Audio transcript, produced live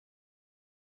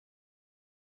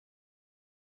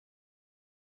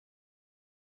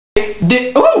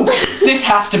this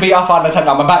has to be our final attempt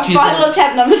now. My battery's final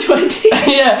attempt number 20.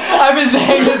 Yeah, I've been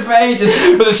saying this for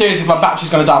ages, but seriously, my battery's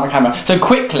going to die on my camera. So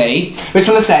quickly, we just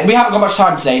want to say, we haven't got much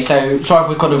time today, so sorry if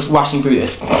we're kind of rushing through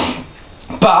this.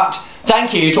 But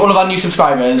thank you to all of our new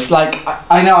subscribers. Like,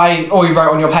 I know I already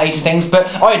wrote on your page and things, but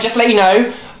oh yeah, just to let you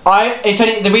know, it's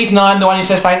only, the reason I'm the one who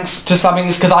says thanks to subbing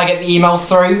is because I get the emails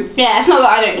through. Yeah, it's not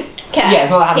that I don't care. Yeah, it's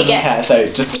not that Hannah doesn't care,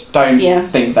 so just don't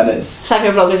think that it's...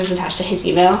 Psycho-vlog is attached to his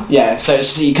email. Yeah, so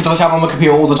it's because obviously I'm on my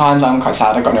computer all the time, so I'm quite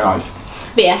sad, I've got no life.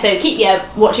 But yeah, so keep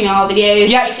watching our videos.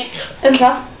 Yeah. And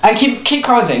stuff. And keep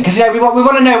commenting, because we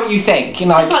want to know what you think. You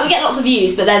know, it's like we get lots of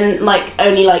views, but then like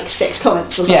only like 6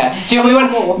 comments or something. Yeah. So we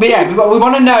want more. But yeah, we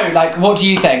want to know, like, what do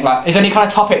you think? Like, is there any kind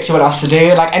of topics you want us to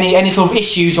do? Like any sort of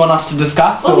issues you want us to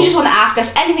discuss? Or you just want to ask us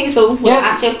anything at all? We'll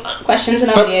answer questions in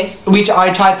our videos.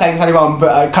 I tried saying something wrong, but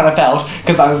I kind of failed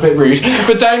because I was a bit rude.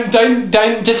 But don't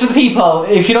just for the people.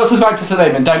 If you're not subscribed to us at the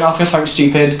moment, don't ask us something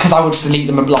stupid because I will just delete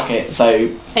them and block it.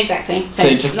 So. Exactly. So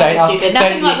just don't ask.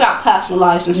 Nothing like about personal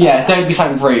lives and stuff. Yeah, don't be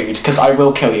something rude because I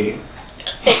will kill you.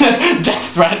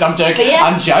 Death threat, I'm joking. Yeah.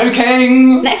 I'm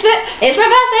joking. Next bit, it's my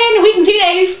birthday in a week and 2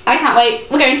 days. I can't wait.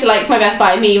 We're going to like my best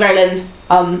buy, me, Roland,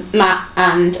 Matt,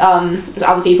 and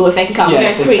other people if they can come.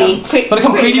 Yeah, we're going to Wanna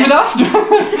come Creedy with us?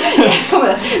 Yeah, come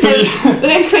with us. No, we're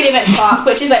going to Creedy Events Park,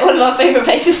 which is like one of our favourite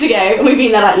places to go. And we've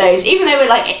been there like loads. Even though we're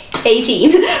like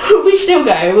 18, we still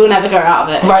go. We'll never go out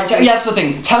of it. Right, yeah, that's the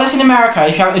thing. Tell us in America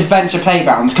if you have adventure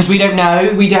playgrounds, because we don't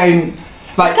know. We don't.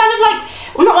 Like, it's kind of like,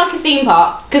 well, not like a theme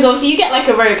park, because obviously you get like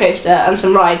a roller coaster and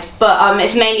some rides, but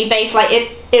it's mainly based like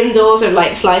indoors with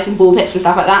like slides and ball pits and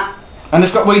stuff like that. And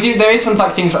it's got, there is some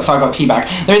like things that, sorry, I got teabag.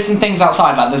 There is some things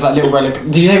outside, like there's like little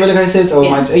did you say roller coasters? Or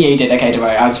yeah. Yeah, you did, okay, don't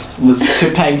worry, I was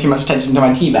paying too much attention to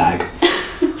my teabag.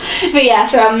 But yeah,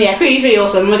 so yeah, Creedy's really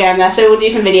awesome, we're going there, so we'll do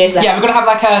some videos there. Yeah, we're gonna have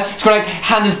like it's gonna like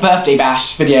Hannah's birthday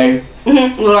bash video.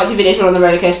 We'll like do videos on the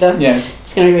roller coaster. Yeah.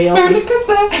 It's gonna be really awesome.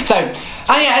 So,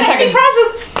 and yeah, in a second.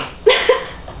 Present!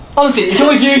 Honestly, it's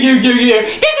always you. This is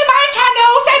my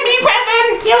channel, send me a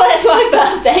present! Yeah, well, it's my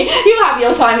birthday. You have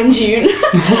your time in June.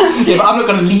 Yeah, but I'm not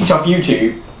gonna leech off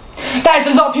YouTube. That is,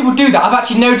 a lot of people do that. I've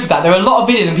actually noticed that. There are a lot of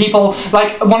videos and people,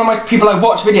 like, one of my people I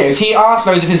watch videos, he asked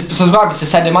loads of his subscribers to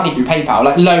send him money through PayPal,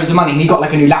 like loads of money, and he got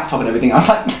like a new laptop and everything. I was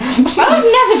like, I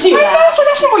would never do that.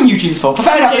 That's not what YouTube's for.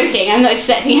 Fair enough. I'm joking, I'm not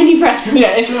expecting any presents.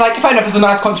 Yeah, it's like, fair enough, it's a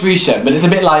nice contribution, but it's a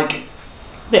bit like...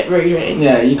 bit rude, really.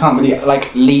 Yeah, you can't really,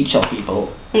 like, leech off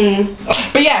people.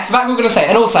 But yeah, so that's what we're gonna say.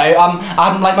 And also,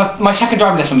 like my second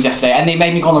driving lesson was yesterday, and they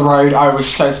made me go on the road. I was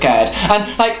so scared,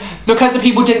 and like because the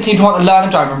people didn't seem to want to learn to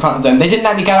drive in front of them, they didn't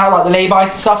let me get out like the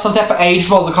lay-bys and stuff. So I was there for ages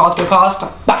while the cars go past.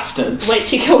 Bastards. Wait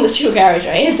till you go on the dual garage,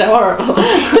 right? It's so horrible. The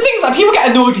thing is, like, people get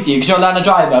annoyed with you because you're a learner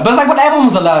driver, but it's like, well, everyone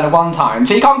was a learner one time,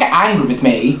 so you can't get angry with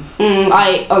me.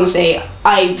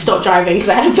 I stopped driving because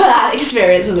I had a bad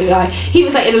experience with a guy. He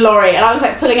was like in a lorry and I was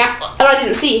like pulling out and I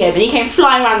didn't see him and he came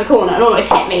flying around the corner and almost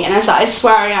hit me and then started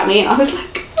swearing at me and I was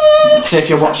like... So if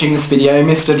you're watching this video,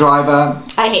 Mr. Driver...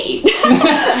 I hate you.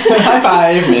 High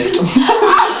five, Mr.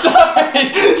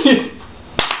 Sorry.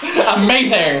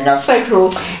 Amazing. That's so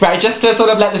cool. Right, just to sort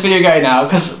of let this video go now,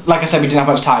 because like I said, we didn't have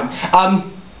much time.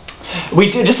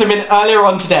 We did just a minute earlier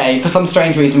on today, for some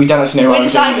strange reason, we don't actually know what we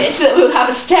decided that we'll have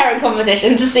a staring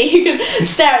competition to see who can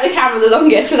stare at the camera the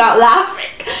longest without laughing.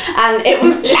 And it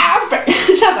was laughing.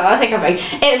 Shut up, I think I'm being.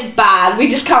 It's bad. We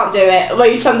just can't do it.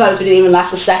 Well, sometimes we didn't even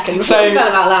last a second before we felt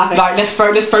about laughing. Like, let's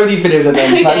throw these videos at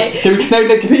them. Okay. Like, no,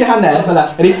 put your hand there,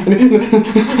 like that.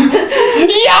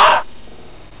 Yeah!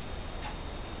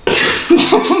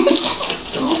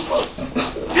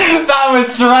 That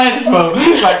was dreadful.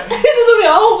 Like, this will be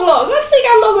a whole vlog. Let's see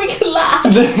how long we can laugh.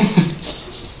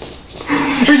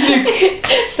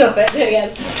 Stop it. Do it again.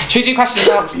 Should we do questions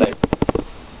and answers though?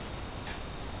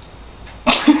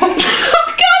 Come on!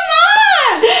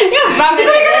 You're rubbish.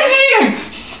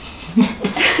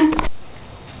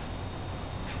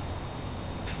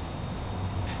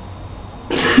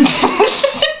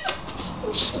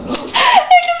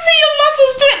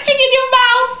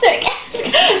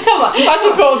 Come on. I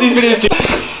should put all these videos together.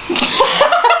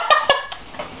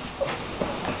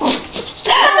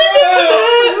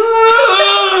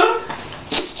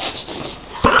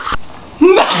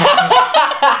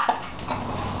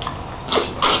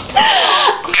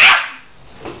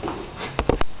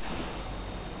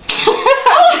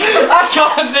 I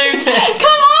can't do this.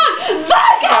 Come on!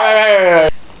 Back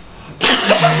up!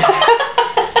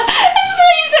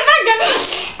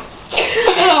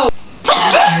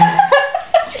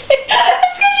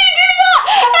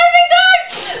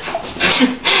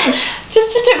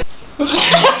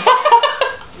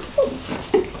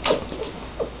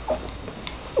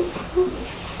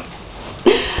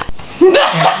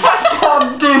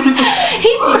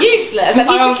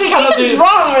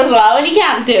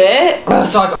 can't do it.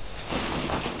 So I got...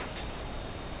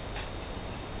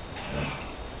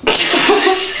 What is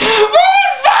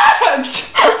that?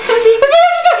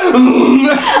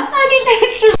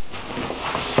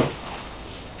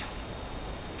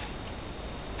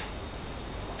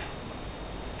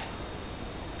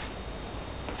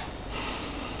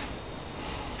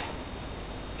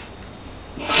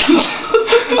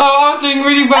 Oh, I was doing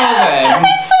really well then.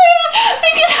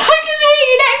 Because I can hear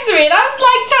you next to me and I'm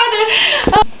like trying to...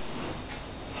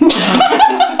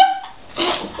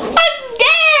 I'm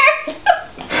scared!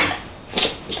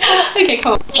 Okay,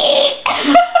 come on.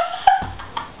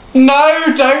 No,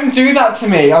 don't do that to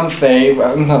me, honestly.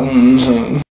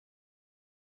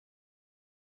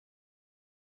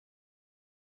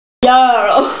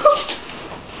 Yarl.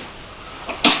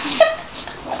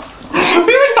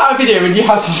 We would start a video and you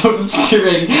have to sort of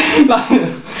doing like...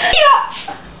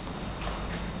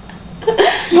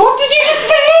 What did you just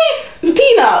say?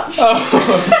 Peanuts. Oh.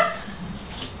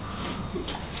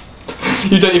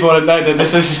 You don't even want to know that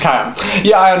this is Cam.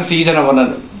 Yeah, I honestly, you don't want to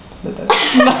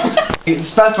know.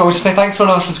 First of all, we should say thanks to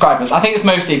all our subscribers. I think it's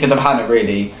mostly because of Hannah,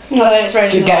 really. No, it's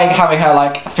really having her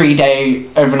like 3-day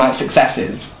overnight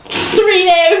successes.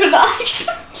 3-day overnight.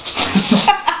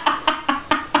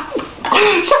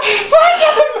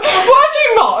 Why do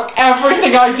you mock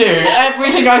everything I do,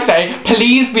 everything I say?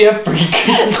 Please be a freak.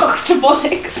 Dr.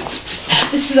 Bollocks.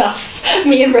 This is us.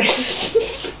 Me and Rose.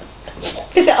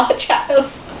 Is it our channel?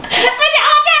 Is it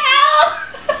our channel?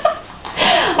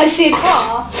 I see a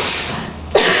car.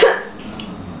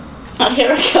 I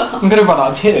hear a car. I'm gonna run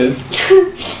out of tears.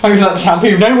 I'm gonna let the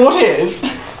shampoo know what it is.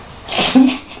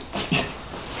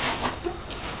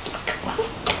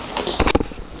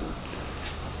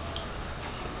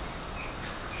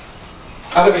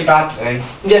 I look really bad today.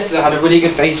 Yesterday I had a really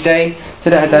good face day.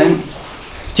 Today I don't.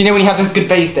 Do you know when you have those good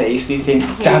face days, do you think,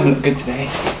 that doesn't look good today?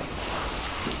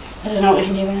 I don't know what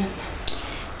you can do in it.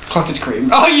 Cottage cream.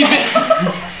 Oh, you did!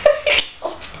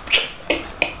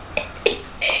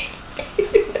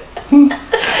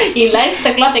 He likes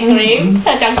the clotting cream.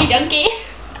 Junkie.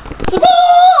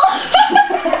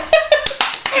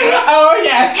 Oh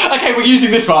yes! Okay, we're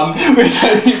using this one. We're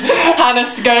doing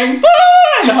Hannah's going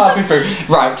and halfway through.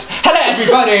 Right. Hello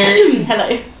everybody! Hello.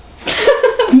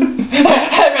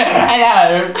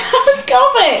 Hello!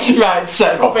 Stop it! Right,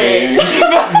 so copy.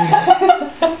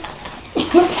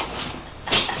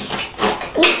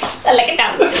 Lick it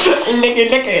down. Lick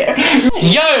it.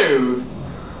 Yo!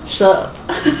 Sup?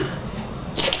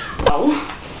 Oh.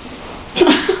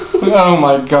 Oh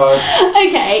my god.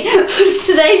 Okay,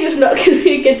 today's just not going to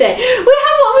be a good day. We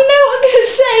know what we're going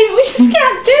to say, but we just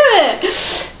can't do it.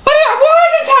 Why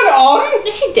did I turn it on?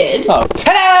 Yes, you did. Oh.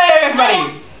 Hello everybody!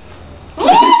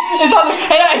 It's on the...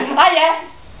 Hello! Hiya!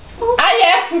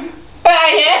 Hiya!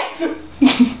 Hiya!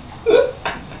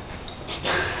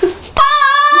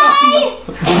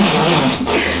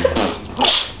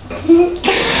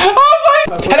 Oh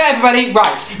my... Hello everybody!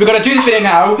 Right, we're going to do this video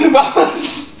now.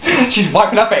 She's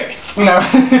wiping her face. No.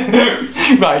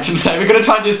 Right, so we're going to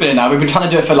try and do this video now. We've been trying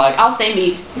to do it for like... I'll say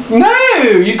mute. No,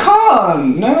 you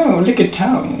can't. No, lick your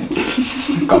tongue.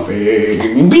 Copy.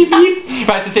 Beep beep.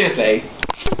 Right, so seriously.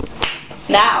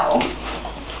 Now.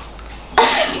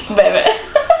 Baby.